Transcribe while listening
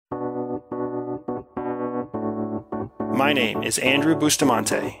My name is Andrew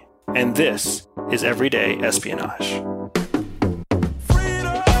Bustamante, and this is Everyday Espionage.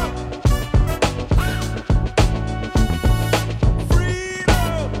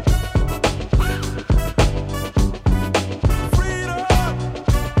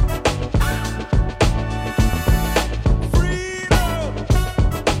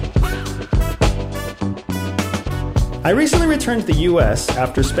 I recently returned to the U.S.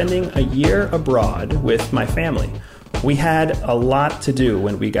 after spending a year abroad with my family. We had a lot to do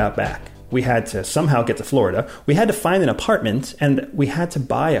when we got back. We had to somehow get to Florida. We had to find an apartment, and we had to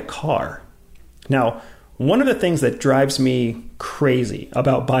buy a car. Now, one of the things that drives me crazy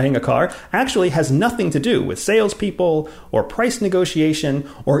about buying a car actually has nothing to do with salespeople or price negotiation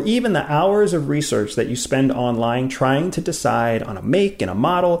or even the hours of research that you spend online trying to decide on a make and a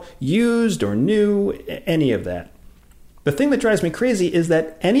model, used or new, any of that. The thing that drives me crazy is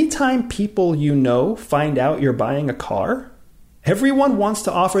that anytime people you know find out you're buying a car, everyone wants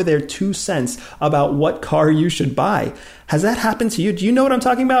to offer their 2 cents about what car you should buy. Has that happened to you? Do you know what I'm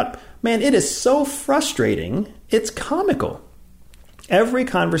talking about? Man, it is so frustrating. It's comical. Every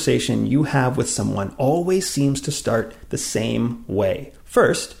conversation you have with someone always seems to start the same way.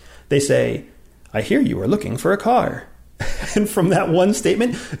 First, they say, "I hear you are looking for a car." And from that one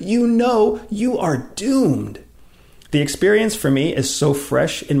statement, you know you are doomed. The experience for me is so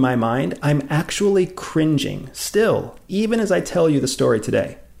fresh in my mind, I'm actually cringing still, even as I tell you the story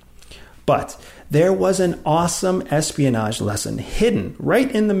today. But there was an awesome espionage lesson hidden right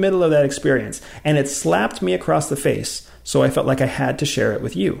in the middle of that experience, and it slapped me across the face, so I felt like I had to share it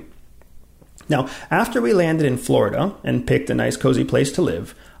with you. Now, after we landed in Florida and picked a nice cozy place to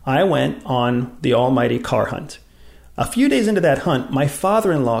live, I went on the almighty car hunt. A few days into that hunt, my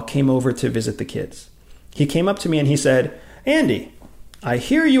father-in-law came over to visit the kids. He came up to me and he said, "Andy, I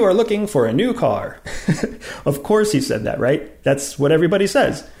hear you are looking for a new car." Of course he said that, right? That's what everybody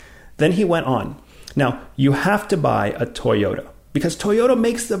says. Then he went on. "Now, you have to buy a Toyota because Toyota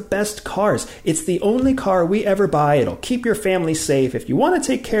makes the best cars. It's the only car we ever buy. It'll keep your family safe. If you want to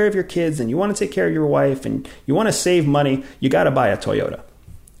take care of your kids and you want to take care of your wife and you want to save money, you got to buy a Toyota."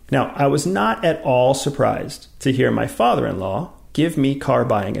 Now, I was not at all surprised to hear my father-in-law give me car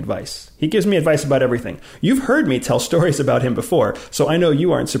buying advice. He gives me advice about everything. You've heard me tell stories about him before, so I know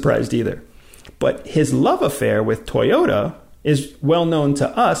you aren't surprised either. But his love affair with Toyota is well known to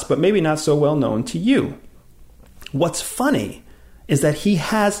us, but maybe not so well known to you. What's funny is that he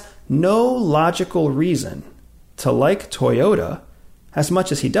has no logical reason to like Toyota as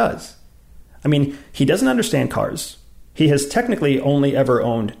much as he does. I mean, he doesn't understand cars. He has technically only ever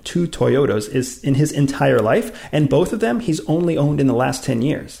owned 2 Toyotas in his entire life, and both of them he's only owned in the last 10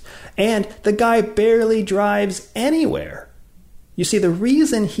 years. And the guy barely drives anywhere. You see, the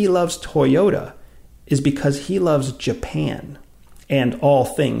reason he loves Toyota is because he loves Japan and all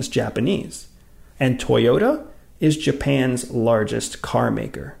things Japanese. And Toyota is Japan's largest car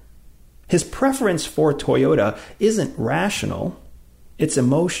maker. His preference for Toyota isn't rational, it's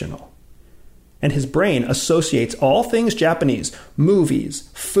emotional. And his brain associates all things Japanese, movies,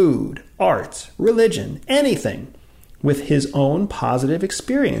 food, art, religion, anything, with his own positive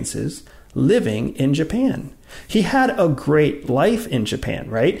experiences living in Japan. He had a great life in Japan,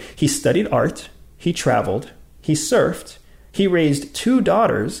 right? He studied art, he traveled, he surfed, he raised 2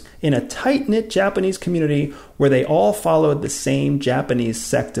 daughters in a tight-knit Japanese community where they all followed the same Japanese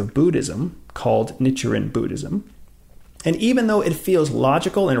sect of Buddhism called Nichiren Buddhism. And even though it feels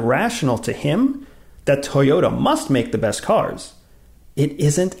logical and rational to him that Toyota must make the best cars, it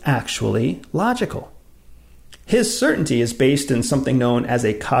isn't actually logical. His certainty is based in something known as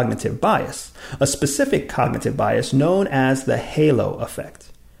a cognitive bias, a specific cognitive bias known as the halo effect.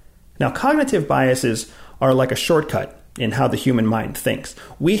 Now, cognitive biases are like a shortcut in how the human mind thinks.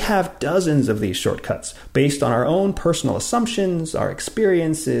 We have dozens of these shortcuts based on our own personal assumptions, our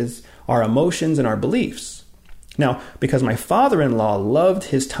experiences, our emotions, and our beliefs. Now, because my father-in-law loved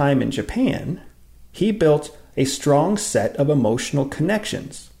his time in Japan, he built a strong set of emotional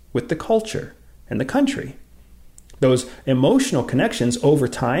connections with the culture and the country. Those emotional connections over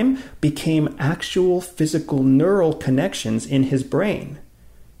time became actual physical neural connections in his brain.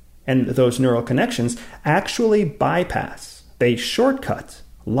 And those neural connections actually bypass, they shortcut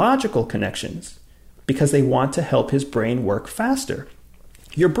logical connections because they want to help his brain work faster.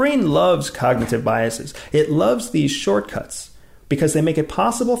 Your brain loves cognitive biases. It loves these shortcuts because they make it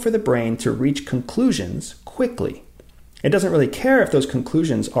possible for the brain to reach conclusions quickly. It doesn't really care if those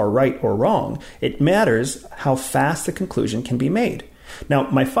conclusions are right or wrong. It matters how fast the conclusion can be made. Now,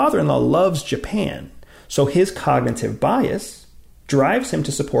 my father-in-law loves Japan, so his cognitive bias drives him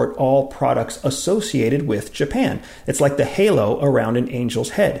to support all products associated with Japan. It's like the halo around an angel's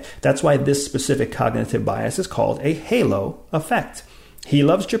head. That's why this specific cognitive bias is called a halo effect. He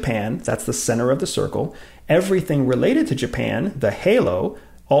loves Japan. That's the center of the circle. Everything related to Japan, the halo,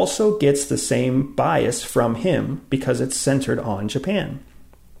 also gets the same bias from him because it's centered on Japan.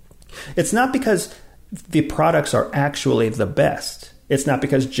 It's not because the products are actually the best. It's not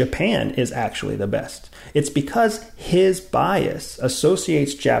because Japan is actually the best. It's because his bias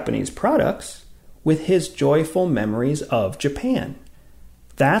associates Japanese products with his joyful memories of Japan.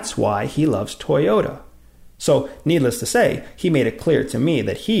 That's why he loves Toyota. So, needless to say, he made it clear to me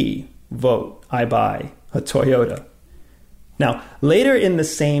that I buy a Toyota. Now, later in the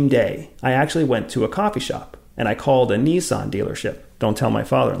same day, I actually went to a coffee shop and I called a Nissan dealership. Don't tell my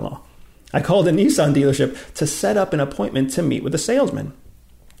father-in-law. I called a Nissan dealership to set up an appointment to meet with a salesman.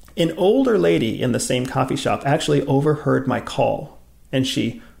 An older lady in the same coffee shop actually overheard my call, and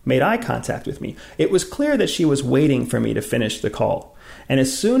she made eye contact with me. It was clear that she was waiting for me to finish the call. And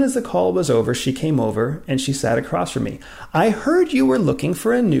as soon as the call was over, she came over and she sat across from me. "I heard you were looking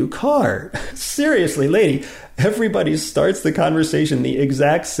for a new car." Seriously, lady, everybody starts the conversation the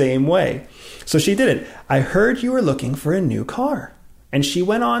exact same way. So she did it. "I heard you were looking for a new car." And she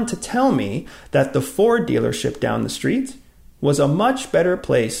went on to tell me that the Ford dealership down the street was a much better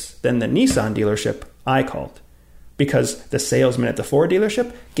place than the Nissan dealership I called, because the salesman at the Ford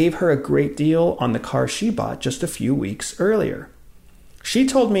dealership gave her a great deal on the car she bought just a few weeks earlier. She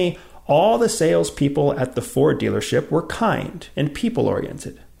told me all the salespeople at the Ford dealership were kind and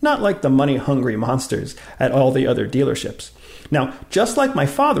people-oriented, not like the money-hungry monsters at all the other dealerships. Now, just like my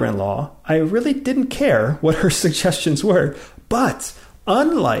father-in-law, I really didn't care what her suggestions were, but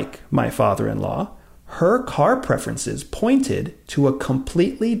unlike my father-in-law, her car preferences pointed to a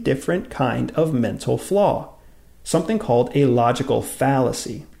completely different kind of mental flaw, something called a logical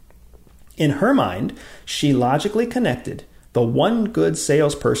fallacy. In her mind, she logically connected the one good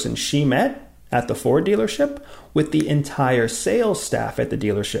salesperson she met at the Ford dealership with the entire sales staff at the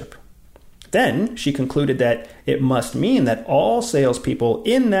dealership. Then she concluded that it must mean that all salespeople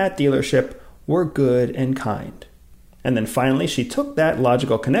in that dealership were good and kind. And then finally, she took that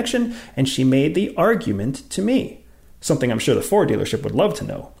logical connection and she made the argument to me, something I'm sure the Ford dealership would love to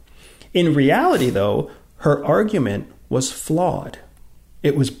know. In reality, though, her argument was flawed.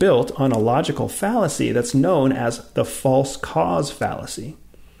 It was built on a logical fallacy that's known as the false cause fallacy.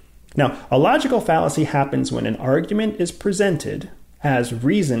 Now, a logical fallacy happens when an argument is presented as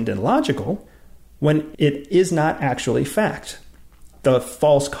reasoned and logical when it is not actually fact. The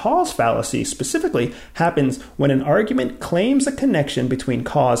false cause fallacy specifically happens when an argument claims a connection between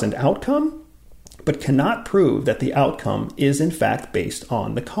cause and outcome, but cannot prove that the outcome is in fact based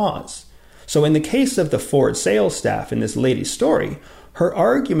on the cause. So in the case of the Ford sales staff in this lady's story, her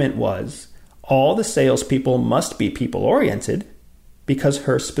argument was all the salespeople must be people-oriented because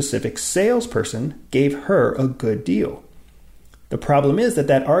her specific salesperson gave her a good deal. The problem is that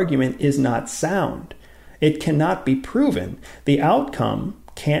that argument is not sound. It cannot be proven. The outcome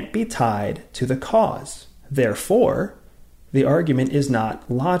can't be tied to the cause. Therefore, the argument is not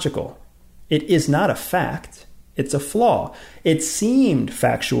logical. It is not a fact. It's a flaw. It seemed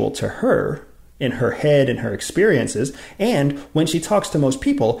factual to her in her head and her experiences, and when she talks to most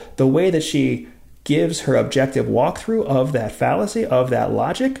people, the way that she gives her objective walkthrough of that fallacy, of that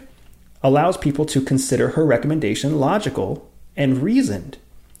logic, allows people to consider her recommendation logical and reasoned.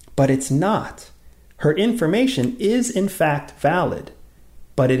 But it's not. Her information is in fact valid,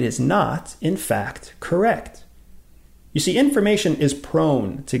 but it is not in fact correct. You see, information is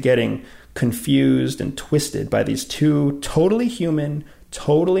prone to getting confused and twisted by these two totally human,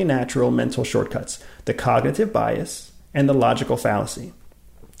 totally natural mental shortcuts, the cognitive bias and the logical fallacy.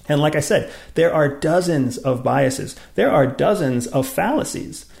 And like I said, there are dozens of biases. There are dozens of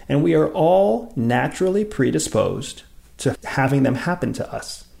fallacies, and we are all naturally predisposed to having them happen to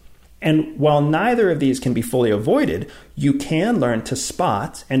us. And while neither of these can be fully avoided, you can learn to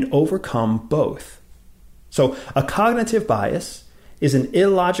spot and overcome both. So a cognitive bias is an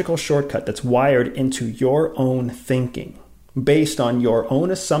illogical shortcut that's wired into your own thinking, based on your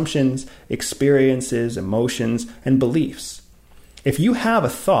own assumptions, experiences, emotions, and beliefs. If you have a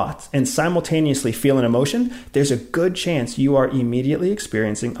thought and simultaneously feel an emotion, there's a good chance you are immediately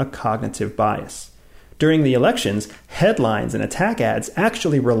experiencing a cognitive bias. During the elections, headlines and attack ads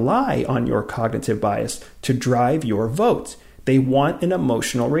actually rely on your cognitive bias to drive your vote. They want an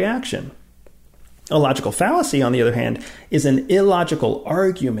emotional reaction. A logical fallacy, on the other hand, is an illogical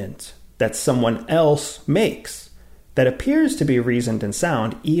argument that someone else makes that appears to be reasoned and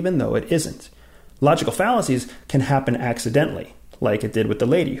sound even though it isn't. Logical fallacies can happen accidentally, like it did with the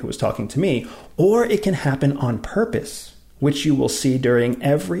lady who was talking to me, or it can happen on purpose, which you will see during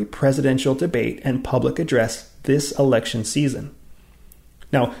every presidential debate and public address this election season.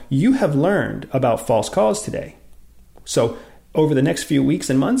 Now, you have learned about false calls today. So, over the next few weeks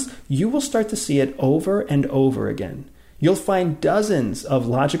and months, you will start to see it over and over again. You'll find dozens of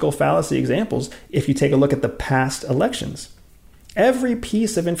logical fallacy examples if you take a look at the past elections. Every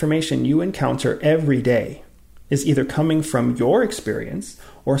piece of information you encounter every day is either coming from your experience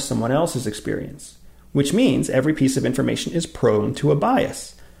or someone else's experience, which means every piece of information is prone to a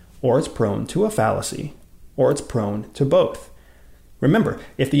bias, or it's prone to a fallacy, or it's prone to both. Remember,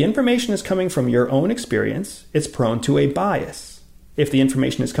 if the information is coming from your own experience, it's prone to a bias. If the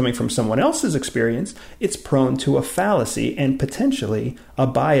information is coming from someone else's experience, it's prone to a fallacy and potentially a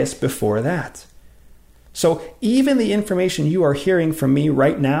bias before that. So even the information you are hearing from me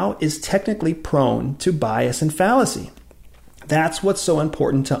right now is technically prone to bias and fallacy. That's what's so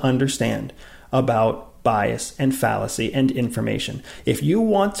important to understand about bias and fallacy and information. If you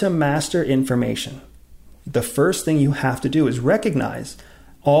want to master information, the first thing you have to do is recognize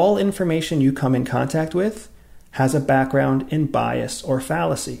all information you come in contact with has a background in bias or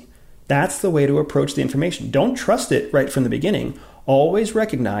fallacy. That's the way to approach the information. Don't trust it right from the beginning. Always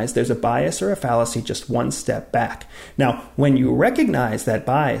recognize there's a bias or a fallacy just one step back. Now, when you recognize that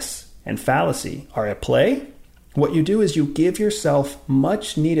bias and fallacy are at play, what you do is you give yourself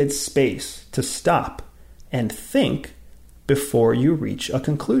much needed space to stop and think before you reach a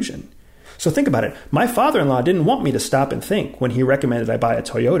conclusion. So think about it. My father-in-law didn't want me to stop and think when he recommended I buy a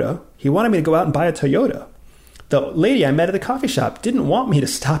Toyota. He wanted me to go out and buy a Toyota. The lady I met at the coffee shop didn't want me to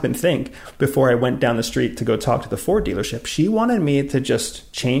stop and think before I went down the street to go talk to the Ford dealership. She wanted me to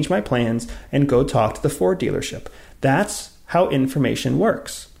just change my plans and go talk to the Ford dealership. That's how information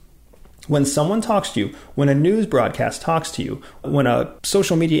works. When someone talks to you, when a news broadcast talks to you, when a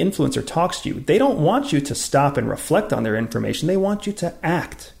social media influencer talks to you, they don't want you to stop and reflect on their information. They want you to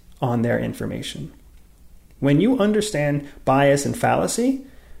act on their information. When you understand bias and fallacy,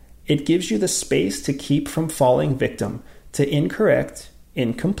 it gives you the space to keep from falling victim to incorrect,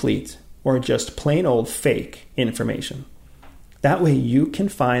 incomplete, or just plain old fake information. That way you can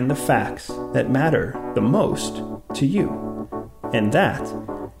find the facts that matter the most to you. And that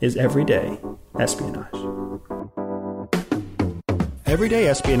is Everyday Espionage. Everyday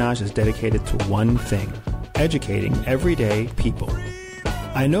Espionage is dedicated to one thing: educating everyday people.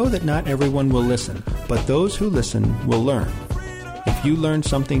 I know that not everyone will listen, but those who listen will learn. If you learned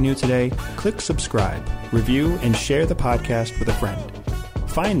something new today, click subscribe, review, and share the podcast with a friend.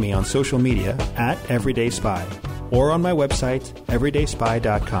 Find me on social media at Everyday Spy or on my website,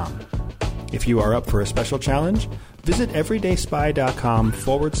 everydayspy.com. If you are up for a special challenge, visit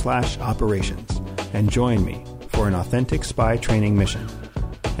everydayspy.com/operations and join me for an authentic spy training mission.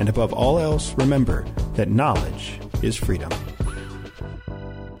 And above all else, remember that knowledge is freedom.